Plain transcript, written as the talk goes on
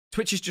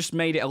Twitch has just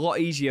made it a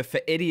lot easier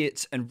for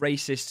idiots and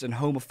racists and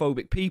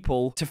homophobic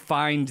people to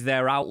find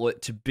their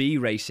outlet to be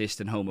racist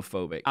and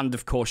homophobic, and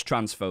of course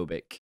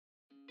transphobic.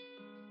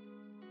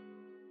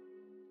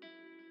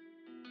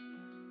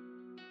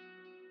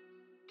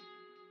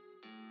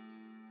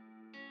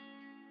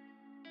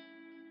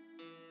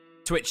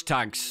 Twitch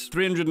tags.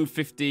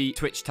 350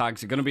 Twitch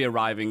tags are going to be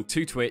arriving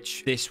to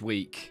Twitch this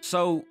week.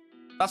 So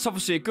that's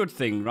obviously a good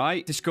thing,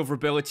 right?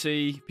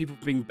 Discoverability. People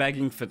have been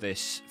begging for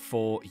this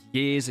for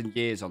years and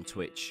years on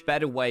Twitch.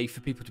 Better way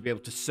for people to be able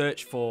to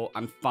search for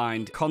and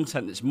find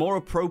content that's more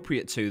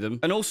appropriate to them.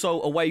 And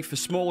also a way for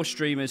smaller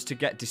streamers to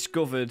get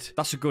discovered.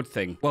 That's a good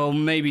thing. Well,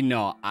 maybe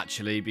not,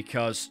 actually,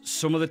 because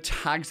some of the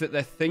tags that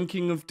they're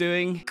thinking of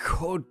doing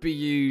could be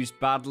used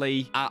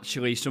badly.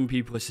 Actually, some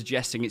people are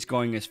suggesting it's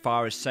going as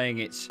far as saying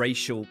it's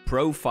racial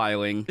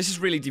profiling. This has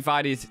really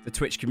divided the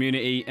Twitch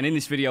community. And in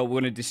this video,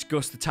 we're going to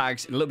discuss the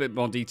tags in a little bit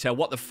more detail,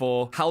 what they're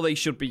for, how they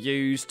should be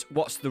used,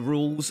 what's the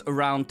rules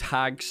around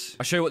tags.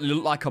 I'll show you what they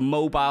look like on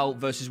mobile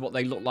versus what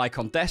they look like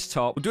on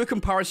desktop. We'll do a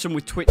comparison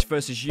with Twitch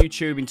versus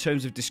YouTube in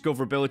terms of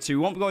discoverability. We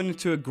won't be going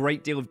into a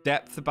great deal of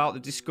depth about the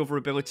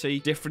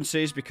discoverability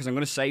differences because I'm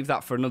going to save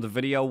that for another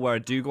video where I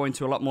do go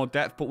into a lot more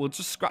depth, but we'll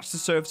just scratch the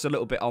surface a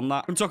little bit on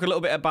that. We're going to talk a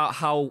little bit about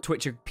how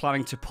Twitch are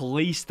planning to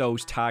police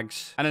those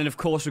tags. And then, of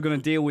course, we're going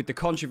to deal with the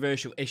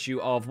controversial issue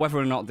of whether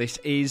or not this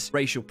is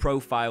racial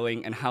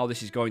profiling and how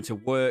this is going to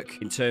work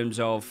in terms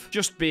of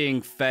just being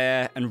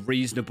fair and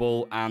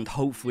reasonable and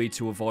hopefully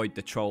to avoid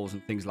the trolls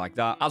and things like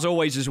that. As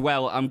always as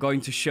well, I'm going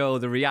to show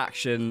the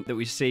reaction that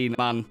we've seen.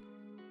 Man,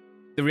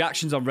 the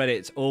reactions on Reddit,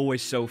 it's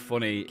always so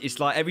funny. It's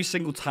like every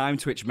single time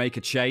Twitch make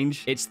a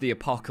change, it's the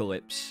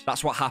apocalypse.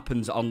 That's what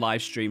happens on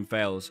live stream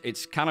fails.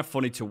 It's kind of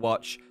funny to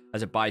watch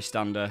as a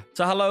bystander.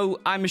 So hello,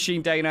 I'm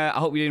Machine Dana. I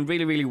hope you're doing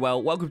really, really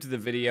well. Welcome to the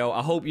video.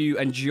 I hope you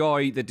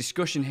enjoy the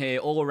discussion here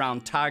all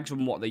around tags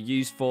and what they're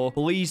used for.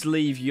 Please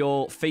leave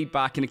your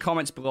feedback in the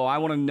comments below. I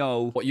want to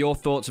know what your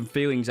thoughts and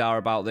feelings are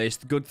about this,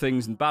 the good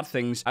things and bad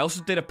things. I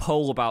also did a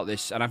poll about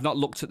this and I've not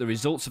looked at the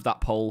results of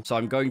that poll, so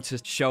I'm going to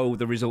show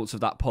the results of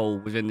that poll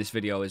within this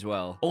video as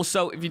well.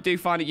 Also, if you do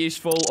find it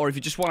useful or if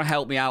you just want to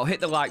help me out, hit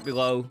the like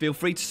below. Feel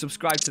free to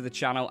subscribe to the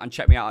channel and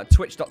check me out at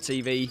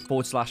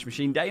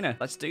twitch.tv/Machine Dana.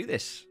 Let's do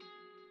this.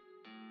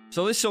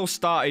 So this all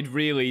started,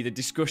 really, the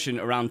discussion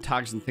around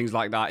tags and things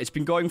like that. It's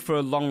been going for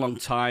a long, long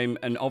time,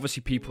 and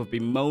obviously people have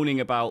been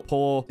moaning about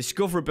poor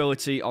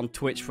discoverability on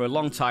Twitch for a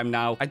long time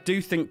now. I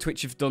do think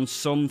Twitch have done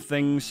some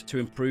things to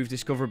improve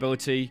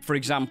discoverability. For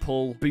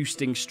example,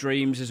 boosting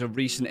streams is a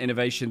recent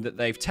innovation that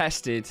they've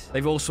tested.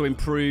 They've also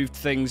improved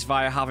things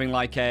via having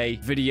like a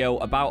video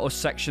about us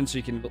section, so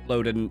you can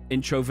upload an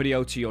intro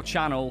video to your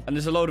channel. And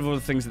there's a load of other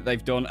things that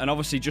they've done. And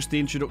obviously just the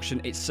introduction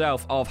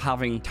itself of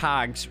having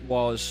tags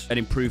was an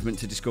improvement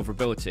to discoverability.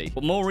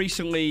 But more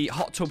recently,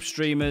 hot tub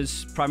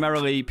streamers,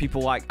 primarily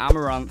people like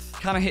Amaranth,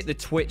 kind of hit the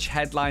Twitch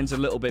headlines a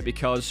little bit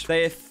because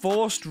they're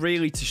forced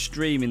really to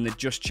stream in the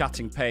just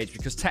chatting page,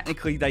 because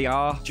technically they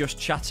are just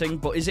chatting,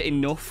 but is it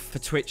enough for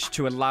Twitch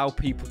to allow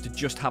people to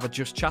just have a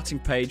just chatting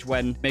page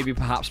when maybe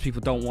perhaps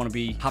people don't want to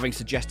be having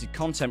suggested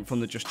content from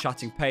the just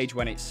chatting page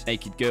when it's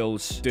naked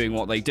girls doing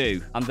what they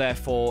do, and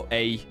therefore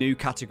a new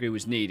category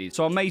was needed.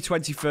 So on May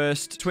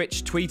 21st,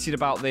 Twitch tweeted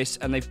about this,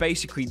 and they've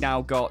basically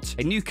now got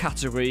a new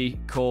category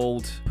called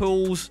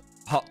pools,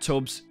 hot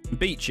tubs, and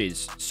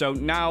beaches. So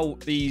now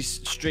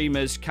these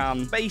streamers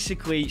can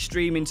basically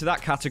stream into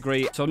that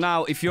category. So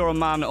now if you're a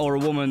man or a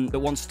woman that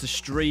wants to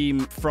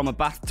stream from a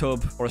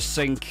bathtub or a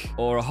sink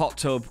or a hot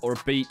tub or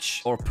a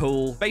beach or a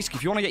pool, basically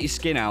if you want to get your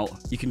skin out,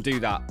 you can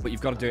do that, but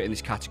you've got to do it in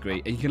this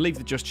category. And you can leave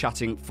the just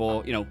chatting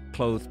for, you know,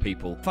 clothed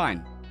people.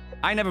 Fine.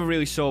 I never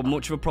really saw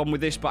much of a problem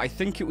with this, but I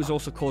think it was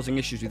also causing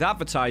issues with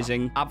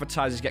advertising.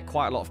 Advertisers get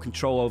quite a lot of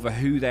control over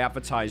who they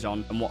advertise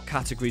on and what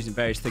categories and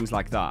various things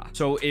like that.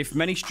 So if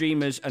many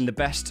streamers and the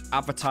best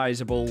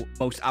advertisable,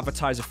 most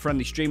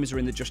advertiser-friendly streamers are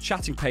in the just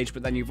chatting page,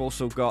 but then you've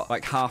also got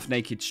like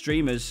half-naked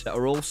streamers that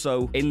are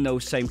also in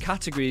those same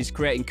categories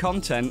creating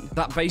content,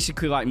 that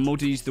basically like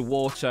muddies the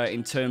water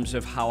in terms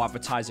of how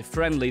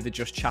advertiser-friendly the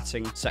just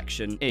chatting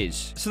section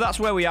is. So that's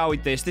where we are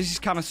with this. This has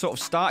kind of sort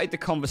of started the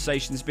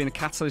conversation. There's been a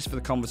catalyst for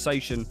the conversation.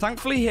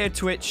 Thankfully here,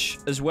 Twitch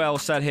as well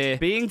said here,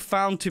 being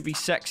found to be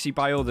sexy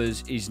by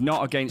others is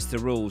not against the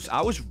rules. I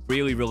was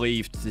really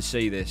relieved to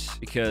see this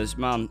because,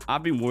 man,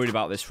 I've been worried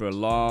about this for a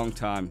long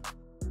time.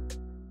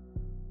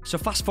 So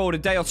fast forward a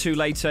day or two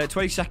later,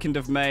 22nd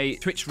of May,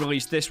 Twitch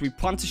released this. We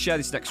plan to share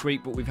this next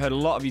week, but we've heard a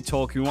lot of you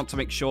talking. We want to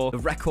make sure the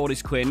record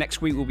is clear.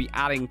 Next week, we'll be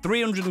adding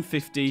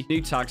 350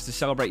 new tags to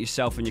celebrate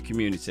yourself and your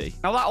community.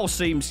 Now, that all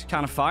seems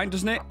kind of fine,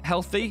 doesn't it?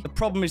 Healthy. The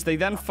problem is they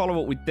then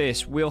follow up with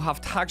this. We'll have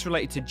tags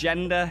related to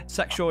gender,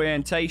 sexual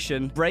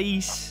orientation,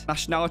 race,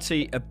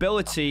 nationality,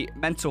 ability,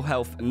 mental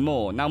health, and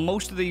more. Now,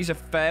 most of these are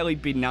fairly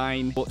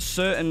benign, but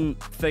certain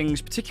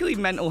things, particularly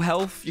mental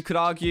health, you could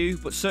argue,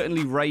 but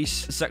certainly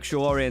race,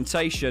 sexual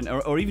orientation,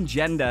 simulation, or even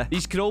gender,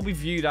 these could all be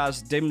viewed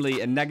as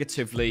dimly and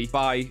negatively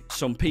by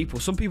some people.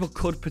 Some people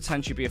could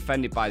potentially be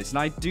offended by this, and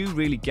I do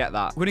really get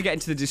that. We're going to get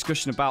into the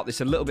discussion about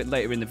this a little bit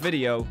later in the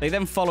video. They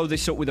then follow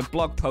this up with a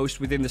blog post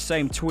within the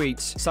same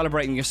tweets,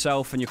 celebrating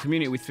yourself and your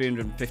community with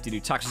 350 new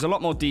tags. There's a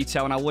lot more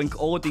detail, and I'll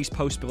link all of these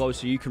posts below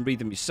so you can read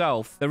them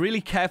yourself. They're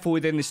really careful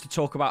within this to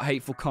talk about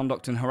hateful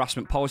conduct and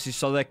harassment policies,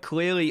 so they're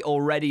clearly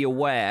already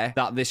aware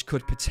that this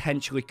could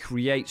potentially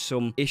create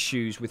some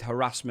issues with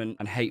harassment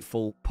and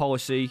hateful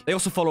policy. They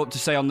also follow up to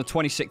say on the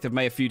 26th of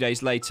May, a few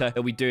days later,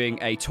 they'll be doing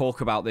a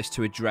talk about this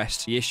to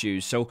address the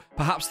issues. So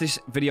perhaps this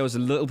video is a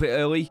little bit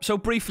early. So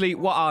briefly,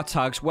 what are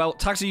tags? Well,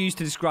 tags are used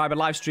to describe a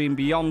live stream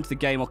beyond the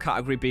game or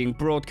category being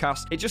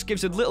broadcast. It just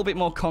gives a little bit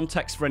more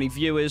context for any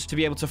viewers to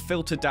be able to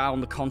filter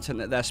down the content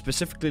that they're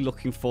specifically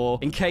looking for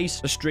in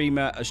case a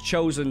streamer has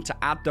chosen to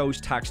add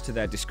those tags to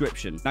their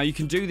description. Now, you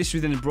can do this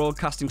within the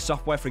broadcasting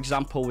software, for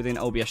example, within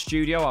OBS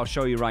Studio. I'll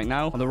show you right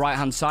now. On the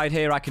right-hand side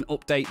here, I can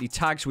update the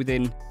tags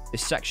within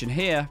this section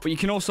here, but you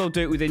can also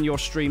do it within your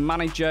stream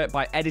manager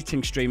by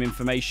editing stream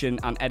information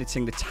and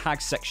editing the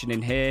tag section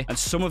in here. And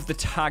some of the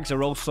tags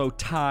are also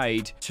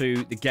tied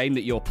to the game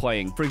that you're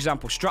playing. For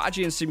example,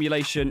 strategy and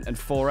simulation and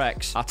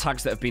 4X are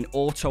tags that have been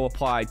auto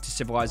applied to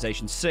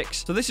Civilization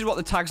 6. So this is what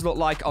the tags look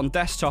like on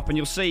desktop, and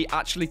you'll see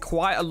actually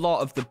quite a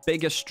lot of the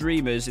bigger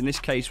streamers. In this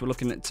case, we're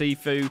looking at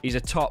Tfue. He's a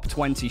top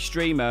 20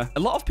 streamer. A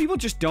lot of people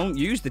just don't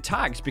use the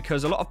tags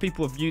because a lot of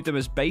people have viewed them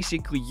as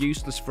basically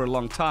useless for a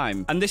long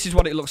time. And this is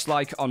what it looks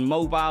like on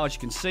mobile, as you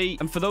can see.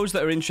 And for those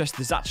that are interested,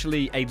 there's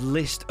actually a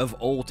list of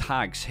all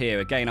tags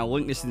here. Again, I'll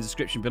link this in the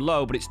description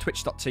below, but it's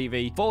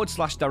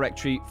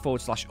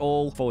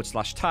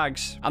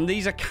twitch.tv/directory/all/tags. And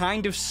these are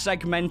kind of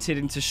segmented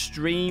into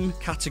stream,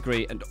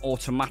 category, and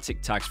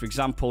automatic tags. For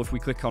example, if we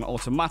click on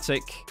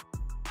automatic,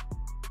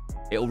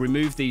 it'll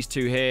remove these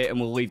two here and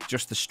we'll leave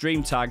just the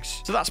stream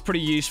tags. So that's pretty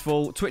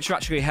useful. Twitch are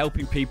actually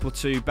helping people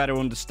to better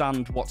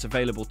understand what's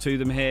available to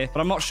them here,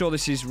 but I'm not sure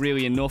this is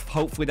really enough.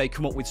 Hopefully they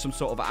come up with some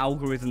sort of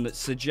algorithm that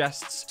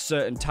suggests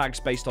certain tags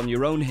based on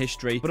your own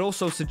history, but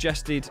also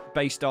suggested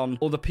based on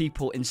other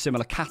people in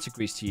similar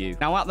categories to you.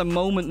 Now, at the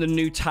moment, the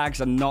new tags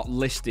are not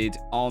listed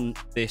on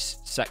this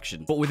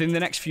section, but within the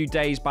next few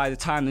days, by the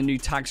time the new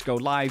tags go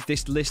live,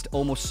 this list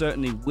almost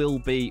certainly will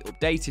be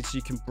updated, so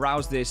you can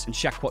browse this and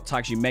check what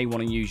tags you may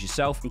want to use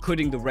yourself,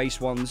 including the race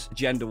ones,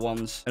 gender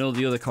ones, and all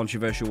the other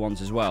controversial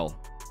ones as well.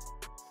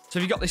 So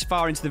if you got this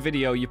far into the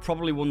video, you're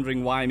probably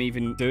wondering why I'm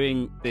even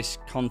doing this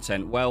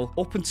content. Well,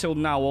 up until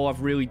now, all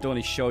I've really done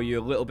is show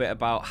you a little bit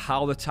about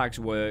how the tags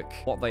work,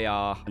 what they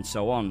are, and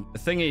so on. The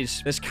thing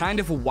is, there's kind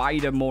of a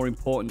wider, more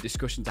important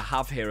discussion to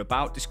have here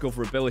about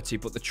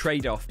discoverability, but the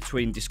trade-off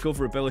between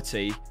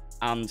discoverability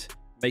and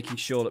making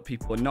sure that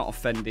people are not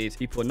offended,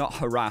 people are not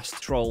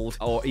harassed, trolled,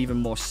 or even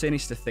more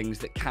sinister things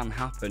that can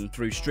happen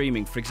through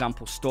streaming. For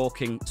example,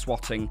 stalking,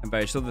 swatting, and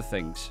various other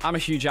things. I'm a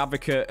huge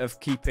advocate of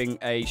keeping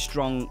a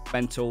strong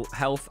mental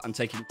health and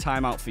taking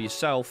time out for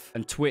yourself,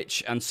 and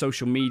Twitch and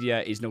social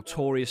media is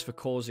notorious for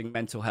causing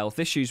mental health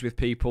issues with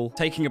people.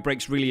 Taking a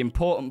break's really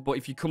important, but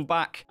if you come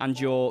back and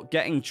you're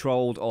getting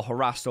trolled or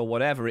harassed or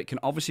whatever, it can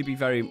obviously be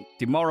very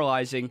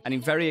demoralizing, and in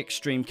very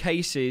extreme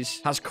cases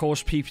has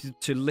caused people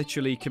to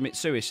literally commit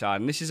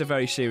suicide. And this is a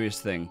very serious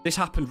thing. This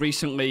happened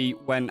recently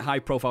when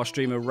high-profile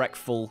streamer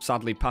Wreckful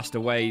sadly passed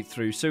away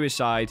through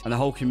suicide, and the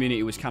whole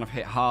community was kind of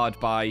hit hard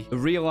by the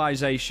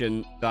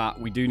realization that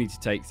we do need to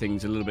take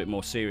things a little bit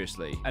more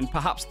seriously. And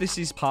perhaps this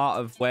is part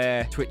of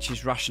where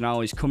Twitch's rationale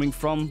is coming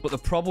from, but the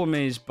problem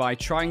is by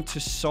trying to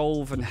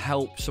solve and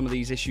help some of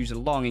these issues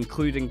along,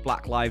 including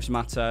Black Lives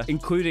Matter,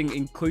 including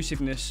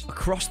inclusiveness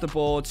across the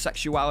board,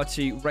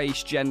 sexuality,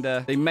 race,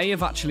 gender, they may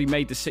have actually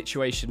made the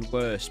situation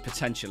worse,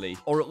 potentially,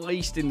 or at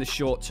least in the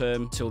short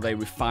term, till they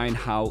refine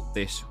how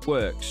this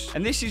works.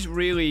 And this is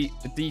really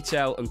the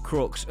detail and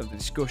crux of the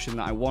discussion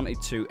that I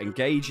wanted to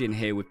engage in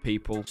here with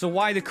people. So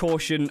why the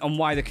caution and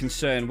why the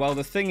concern? Well,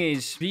 the thing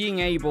is, being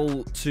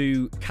able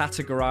to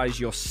categorize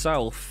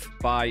yourself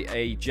by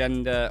a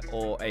gender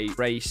or a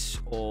race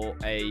or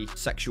a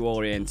sexual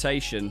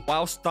orientation,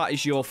 whilst that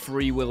is your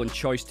free will and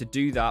choice to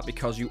do that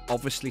because you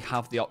obviously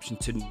have the option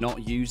to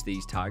not use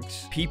these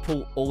tags,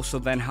 people also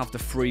then have the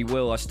free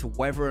will as to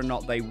whether or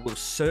not they will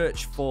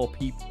search for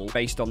people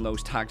based on those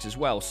tags as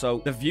well.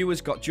 So the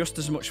viewer's got just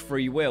as much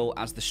free will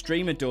as the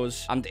streamer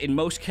does, and in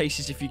most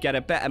cases, if you get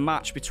a better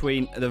match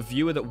between the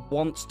viewer that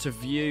wants to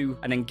view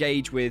and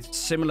engage with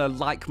similar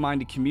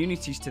like-minded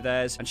communities to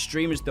theirs and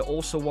streamers that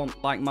also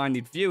want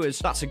like-minded viewers,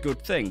 that's a good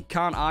thing.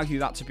 Can't argue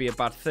that to be a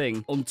bad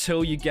thing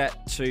until you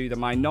get to the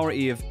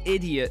minority of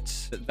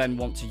idiots that then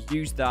want to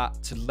use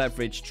that to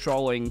leverage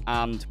trolling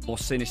and more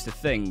sinister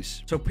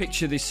things. So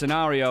picture this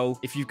scenario: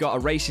 if you've got a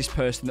racist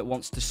person that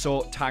wants to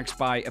sort tags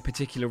by a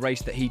particular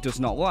race that he does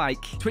not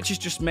like, Twitch has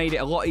just made it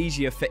a lot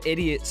easier for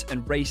idiots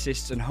and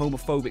racists and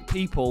homophobic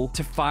people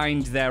to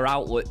find their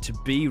outlet to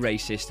be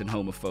racist and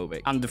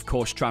homophobic, and of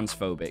course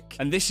transphobic.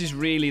 And this is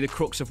really the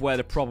crux of where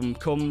the problem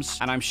comes,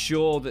 and I'm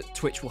sure that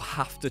Twitch will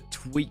have to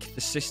tweak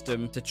the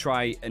system to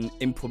try and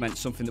implement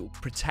something that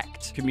will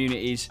protect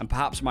communities and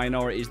perhaps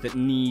minorities that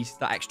need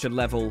that extra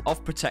level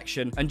of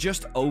protection and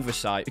just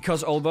oversight.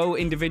 Because although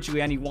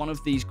individually any one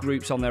of these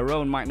groups on their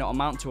own might not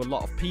amount to a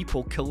lot of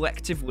people,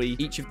 collectively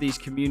each of these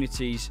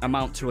communities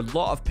amount to a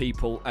lot of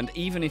people. And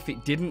even if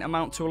it didn't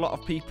amount to a lot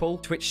of people,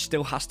 Twitch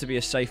still has to be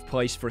a safe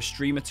place for a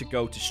streamer to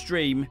go to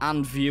stream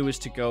and viewers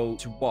to go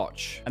to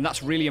watch. And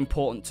that's really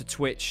important to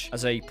Twitch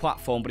as a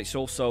platform, but it's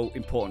also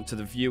important to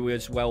the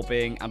viewers'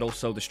 well-being and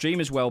also the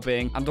streamers'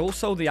 well-being. And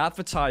also the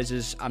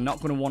advertisers are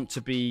not going to want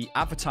to be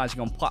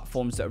advertising on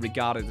platforms that are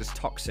regarded as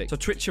toxic. So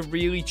Twitch are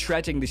really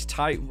treading this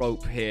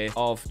tightrope here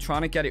of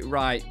trying to get it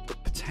right,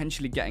 but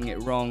potentially getting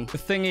it wrong. The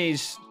thing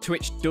is,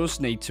 Twitch does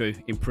need to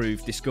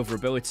improve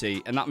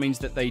discoverability, and that means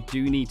that they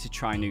do need to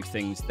try new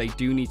things. They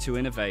do need to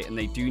innovate, and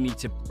they do need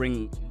to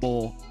bring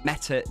more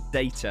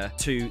metadata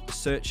to the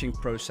searching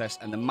process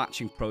and the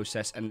matching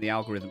process and the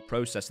algorithm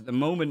process. At the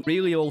moment,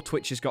 really all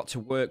Twitch has got to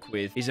work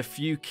with is a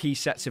few key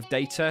sets of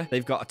data.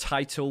 They've got a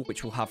title,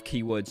 which will have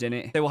keywords in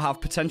it. They will have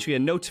potentially a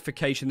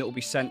notification that will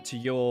be sent to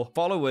your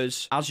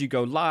followers as you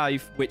go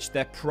live, which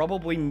they're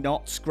probably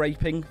not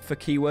scraping for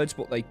keywords,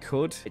 but they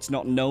could. It's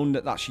not known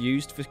that that's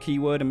used for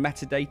keyword and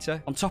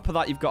metadata. On top of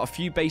that, you've got a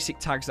few basic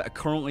tags that are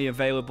currently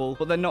available,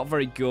 but they're not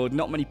very good.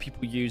 Not many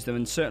people use them,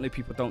 and certainly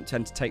people don't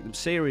tend to take them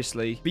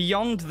seriously.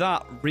 Beyond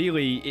that,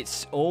 really,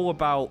 it's all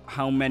about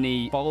how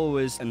many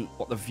followers and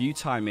what the view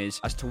time is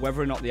as to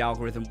whether or not the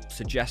algorithm will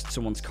suggest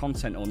someone's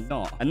content or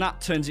not. And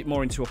that turns it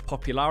more into a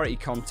popularity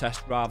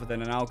contest rather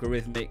than an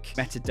algorithmic,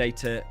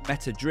 metadata,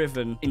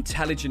 meta-driven,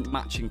 intelligent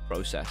matching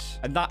process.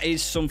 And that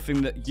is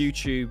something that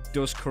YouTube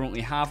does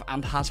currently have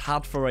and has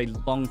had for a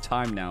long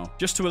time now.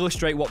 Just to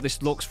illustrate what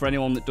this looks for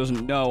anyone that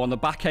doesn't know, on the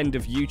back end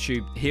of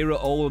YouTube, here are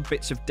all the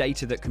bits of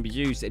data that can be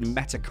used in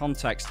meta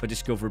context for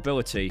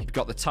discoverability. You've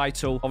got the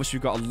title. Obviously,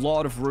 we've got a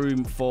lot of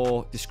room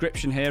for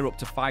description here, up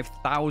to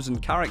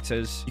 5,000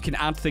 characters. You can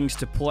add things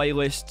to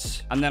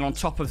playlists. And then on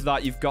top of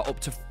that, you've got up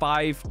to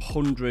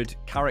 500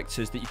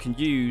 characters that you can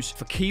use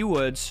for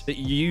keywords that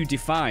you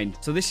define.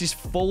 So this is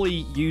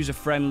fully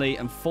user-friendly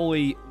and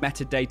fully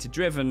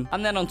metadata-driven.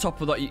 And then on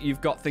top of that,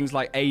 you've got things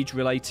like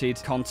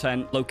age-related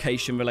content,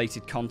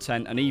 location-related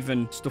content, and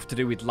even stuff to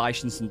do with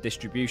license and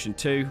distribution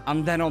too.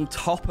 And then on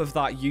top of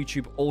that,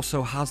 YouTube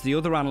also has the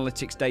other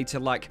analytics data,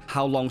 like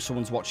how long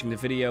someone's watching the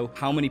video,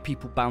 how many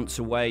people bounce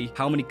away,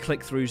 how many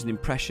click-throughs and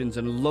impressions,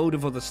 and a load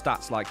of other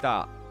stats like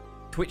that.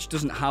 Twitch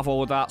doesn't have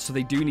all of that, so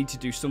they do need to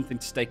do something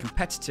to stay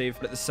competitive,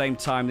 but at the same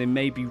time, they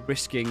may be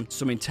risking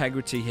some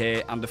integrity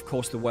here and, of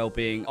course, the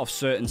well-being of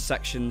certain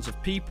sections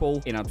of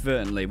people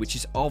inadvertently, which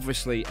is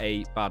obviously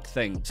a bad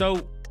thing.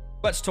 So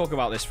let's talk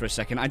about this for a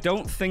second. I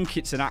don't think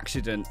it's an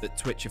accident that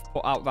Twitch have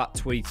put out that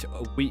tweet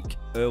a week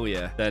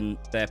earlier than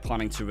they're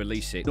planning to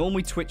release it.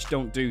 Normally, Twitch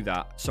don't do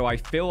that, so I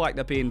feel like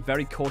they're being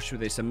very cautious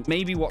with this, and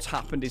maybe what's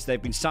happened is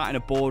they've been sat in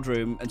a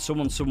boardroom and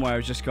someone somewhere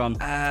has just gone,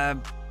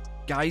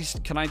 guys,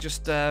 can I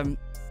just,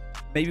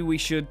 maybe we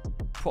should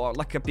put out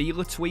like a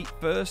Beeler tweet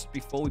first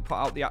before we put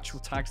out the actual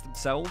tags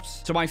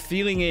themselves. So my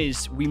feeling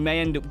is we may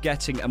end up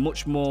getting a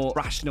much more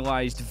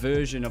rationalized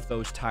version of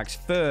those tags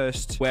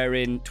first,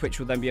 wherein Twitch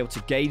will then be able to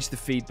gauge the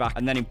feedback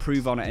and then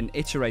improve on it and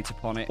iterate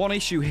upon it. One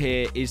issue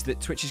here is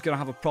that Twitch is going to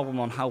have a problem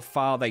on how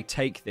far they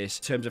take this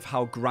in terms of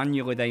how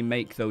granular they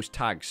make those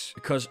tags.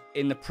 Because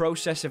in the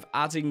process of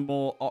adding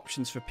more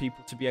options for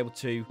people to be able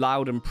to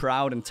loud and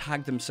proud and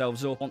tag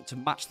themselves up, want to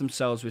match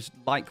themselves with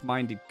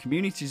like-minded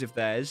communities of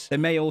theirs, they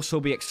may also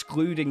be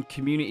excluding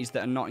communities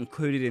that are not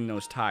included in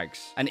those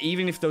tags. And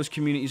even if those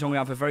communities only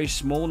have a very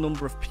small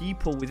number of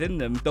people within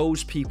them,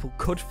 those people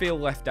could feel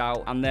left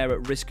out and they're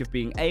at risk of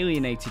being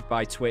alienated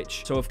by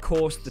Twitch. So of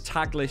course, the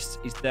tag list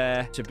is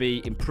there to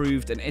be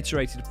improved and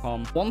iterated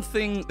upon. One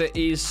thing that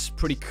is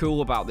pretty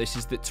cool about this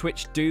is that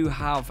Twitch do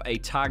have a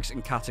tags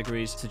and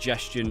categories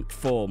suggestion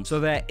form. So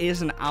there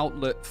is an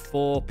outlet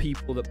for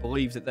people that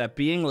believe that they're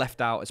being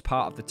left out as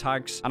part of the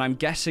tags. And I'm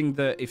guessing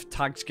that if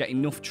tags get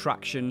enough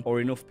traction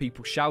or enough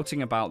people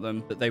shouting about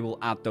them, that they will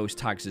add those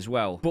tags as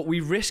well. But we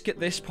risk at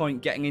this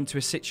point getting into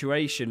a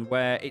situation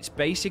where it's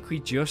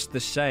basically just the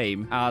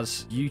same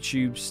as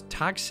YouTube's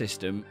tag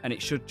system, and it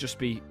should just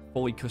be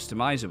fully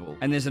customizable.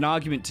 And there's an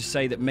argument to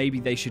say that maybe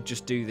they should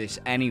just do this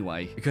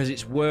anyway, because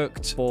it's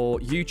worked for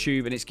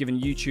YouTube and it's given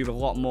YouTube a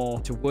lot more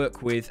to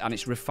work with, and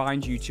it's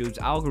refined YouTube's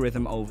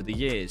algorithm over the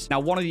years.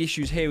 Now, one of the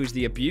issues here is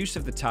the abuse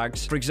of the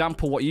tags. For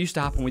example, what used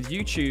to happen with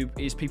YouTube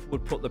is people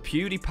would put the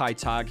PewDiePie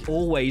tag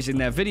always in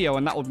their video,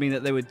 and that would mean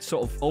that they would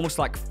sort of almost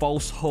like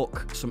false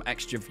hook some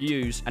extra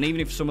views. And even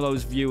if some of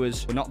those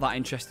viewers were not that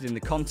interested in the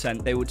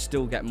content, they would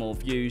still get more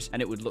views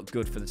and it would look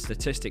good for the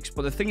statistics.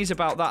 But the thing is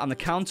about that, and the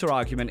counter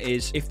argument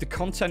is, if the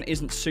content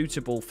isn't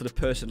suitable for the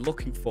person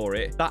looking for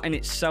it, that in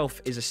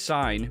itself is a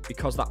sign,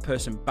 because that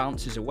person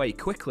bounces away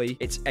quickly,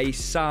 it's a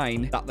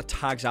sign that the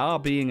tags are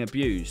being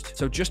abused.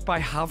 So just by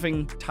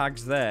having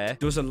tags there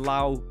does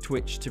allow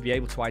Twitch to be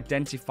able to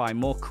identify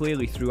more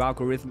clearly through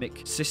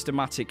algorithmic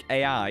systematic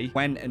AI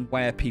when and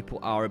where people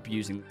are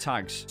abusing the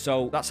tags.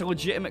 So that's a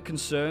legitimate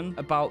concern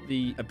about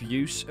the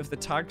abuse of the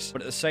tags,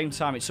 but at the same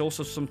time, it's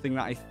also something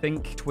that I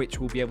think Twitch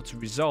will be able to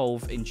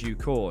resolve in due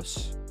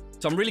course.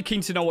 So I'm really keen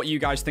to know what you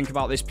guys think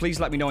about this. Please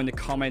let me know in the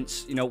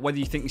comments, whether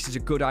you think this is a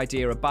good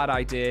idea or a bad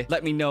idea.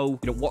 Let me know,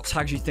 what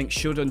tags you think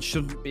should and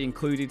shouldn't be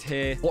included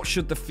here. What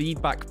should the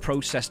feedback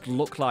process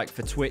look like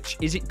for Twitch?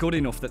 Is it good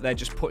enough that they're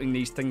just putting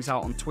these things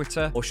out on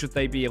Twitter? Or should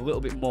they be a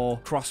little bit more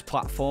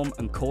cross-platform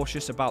and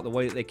cautious about the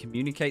way that they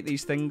communicate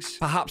these things?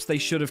 Perhaps they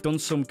should have done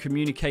some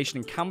communication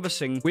and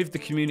canvassing with the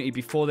community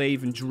before they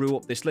even drew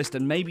up this list.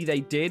 And maybe they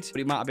did, but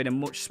it might have been a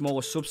much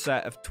smaller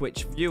subset of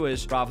Twitch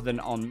viewers rather than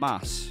en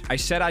masse. I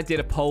said I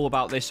did a poll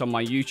about this on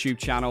my YouTube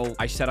channel.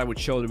 I said I would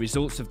show the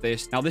results of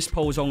this. Now, this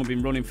poll has only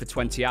been running for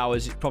 20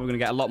 hours. It's probably going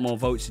to get a lot more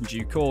votes in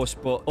due course,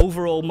 but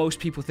overall, most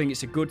people think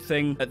it's a good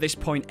thing. At this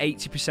point,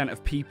 80%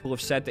 of people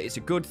have said that it's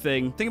a good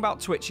thing. The thing about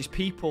Twitch is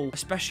people,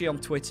 especially on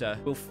Twitter,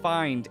 will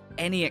find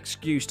any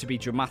excuse to be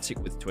dramatic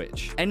with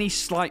Twitch. Any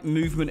slight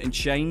movement and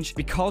change,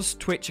 because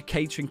Twitch are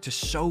catering to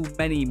so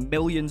many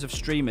millions of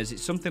streamers.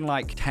 It's something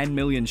like 10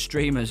 million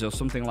streamers or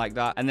something like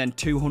that, and then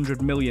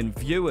 200 million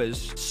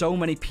viewers. So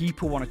many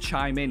people want to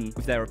chime in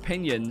with their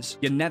opinions.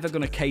 You're never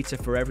going to cater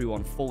for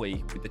everyone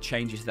fully with the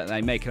changes that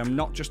they make. And I'm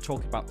not just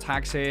talking about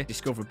tags here,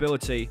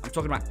 discoverability. I'm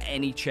talking about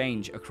any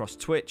change across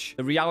Twitch.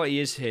 The reality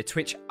is here,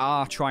 Twitch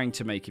are trying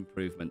to make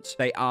improvements.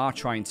 They are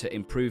trying to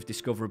improve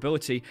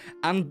discoverability.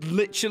 And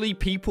literally,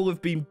 people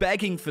have been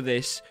begging for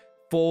this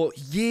for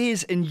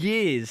years and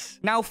years.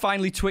 Now,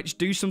 finally, Twitch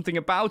do something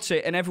about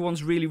it, and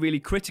everyone's really, really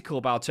critical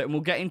about it, and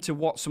we'll get into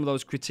what some of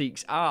those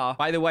critiques are.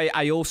 By the way,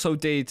 I also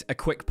did a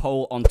quick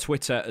poll on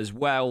Twitter as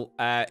well.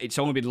 It's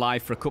only been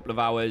live for a couple of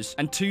hours,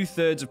 and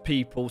 2/3 of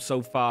people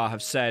so far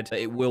have said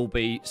that it will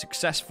be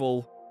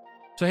successful.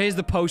 So here's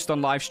the post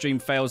on live stream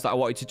fails that I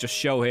wanted to just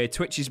show here.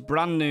 Twitch's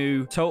brand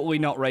new, totally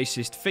not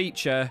racist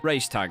feature,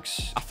 race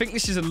tags. I think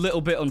this is a little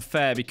bit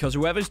unfair because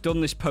whoever's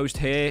done this post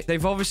here,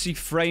 they've obviously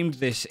framed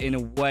this in a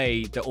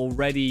way that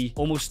already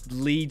almost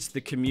leads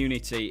the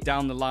community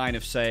down the line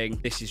of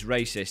saying this is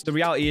racist. The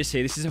reality is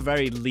here, this is a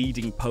very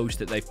leading post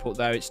that they've put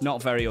there. It's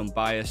not very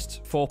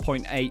unbiased.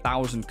 4.8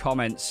 thousand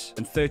comments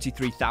and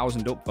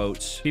 33,000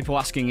 upvotes. People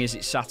asking, is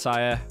it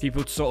satire?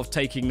 People sort of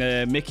taking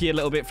the mickey a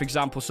little bit. For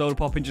example, Soda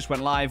Poppin just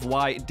went live.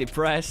 Why?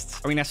 Depressed.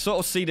 I mean, I sort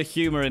of see the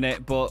humor in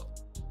it, but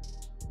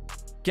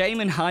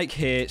Game and Hike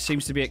here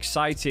seems to be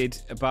excited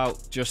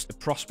about just the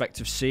prospect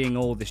of seeing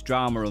all this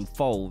drama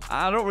unfold.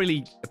 I don't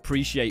really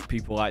appreciate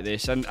people like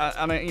this, and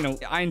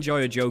I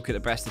enjoy a joke at the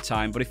best of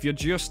time, but if you're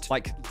just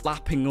like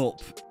lapping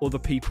up other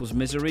people's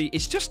misery,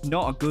 it's just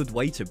not a good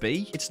way to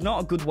be. It's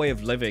not a good way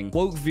of living.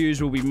 Woke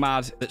viewers will be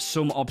mad that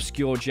some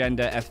obscure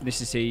gender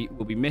ethnicity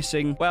will be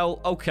missing. Well,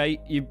 okay,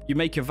 you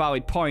make a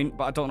valid point,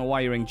 but I don't know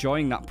why you're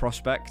enjoying that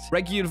prospect.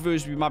 Regular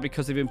viewers will be mad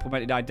because they've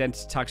implemented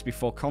identity tags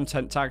before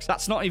content tags.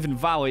 That's not even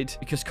valid,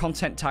 because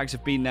content tags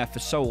have been there for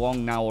so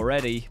long now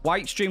already.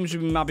 White streamers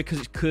will be mad because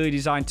it's clearly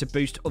designed to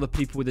boost other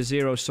people with a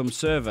zero-sum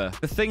server.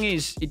 The thing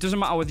is, it doesn't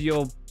matter whether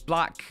you're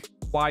black,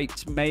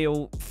 white,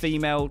 male,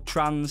 female,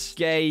 trans,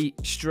 gay,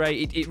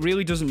 straight. It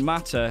really doesn't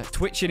matter.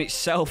 Twitch in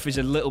itself is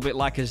a little bit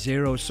like a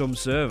zero-sum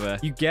server.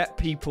 You get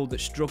people that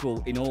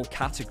struggle in all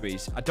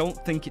categories. I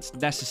don't think it's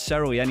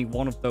necessarily any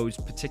one of those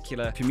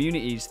particular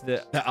communities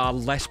that are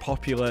less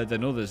popular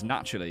than others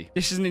naturally.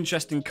 This is an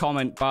interesting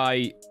comment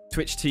by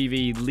Twitch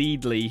TV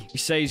Leadly. He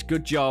says,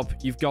 good job.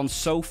 You've gone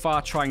so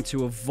far trying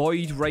to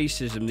avoid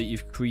racism that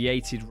you've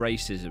created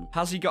racism.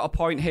 Has he got a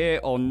point here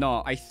or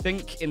not? I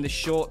think in the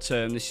short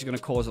term, this is going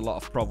to cause a lot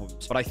of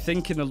problems. But I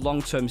think in the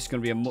long term, it's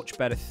going to be a much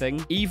better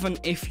thing. Even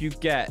if you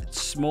get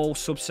small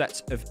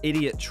subsets of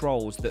idiot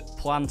trolls that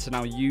plan to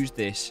now use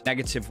this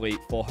negatively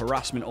for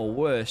harassment or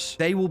worse,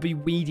 they will be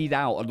weeded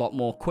out a lot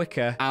more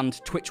quicker, and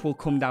Twitch will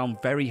come down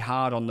very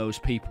hard on those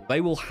people.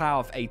 They will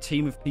have a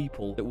team of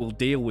people that will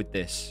deal with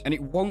this. And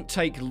it won't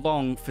take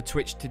long for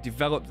Twitch to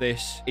develop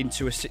this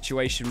into a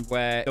situation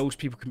where those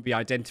people can be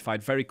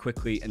identified very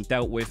quickly and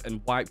dealt with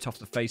and wiped off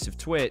the face of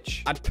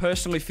Twitch. I'd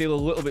personally feel a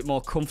little bit more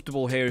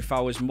comfortable here if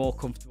I was more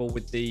comfortable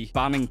with the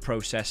banning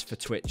process for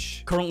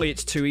Twitch. Currently,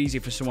 it's too easy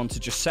for someone to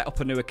just set up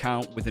a new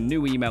account with a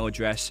new email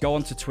address, go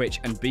onto Twitch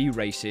and be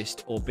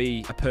racist or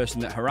be a person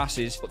that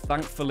harasses. But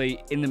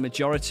thankfully, in the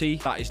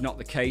majority, that is not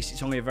the case.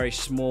 It's only a very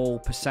small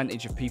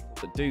percentage of people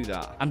that do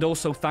that. And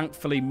also,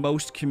 thankfully,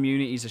 most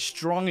communities are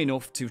strong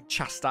enough to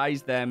chastise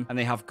them, and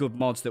they have good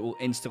mods that will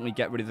instantly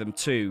get rid of them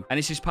too. And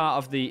this is part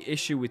of the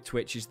issue with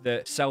Twitch, is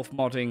that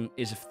self-modding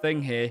is a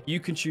thing here. You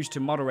can choose to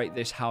moderate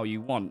this how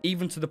you want,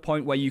 even to the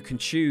point where you can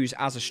choose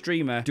as a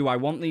streamer, do I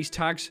want these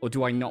tags or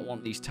do I not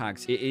want these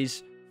tags? It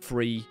is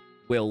free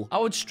will. I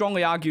would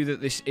strongly argue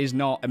that this is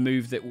not a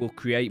move that will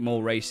create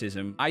more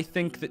racism. I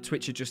think that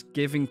Twitch are just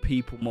giving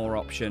people more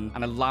option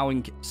and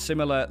allowing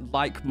similar,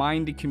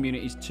 like-minded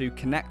communities to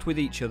connect with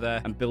each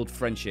other and build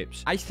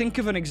friendships. I think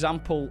of an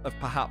example of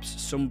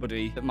perhaps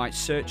somebody that might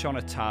search on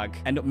a tag,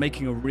 end up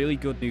making a really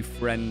good new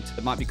friend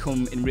that might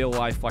become in real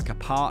life like a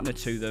partner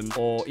to them,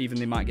 or even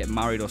they might get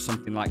married or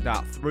something like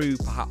that through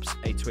perhaps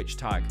a Twitch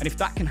tag. And if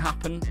that can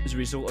happen as a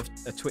result of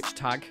a Twitch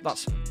tag,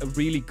 that's a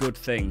really good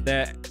thing.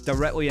 They're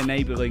directly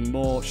enabling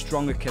more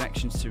stronger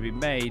connections to be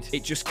made.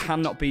 It just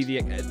cannot be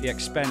at the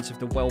expense of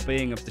the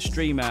well-being of the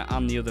streamer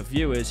and the other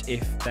viewers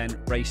if then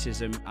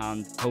racism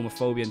and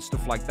homophobia and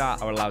stuff like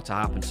that are allowed to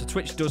happen. So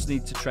Twitch does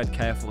need to tread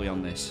carefully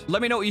on this.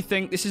 Let me know what you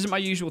think. This isn't my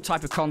usual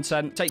type of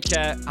content. Take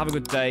care, have a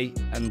good day,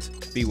 and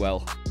be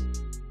well.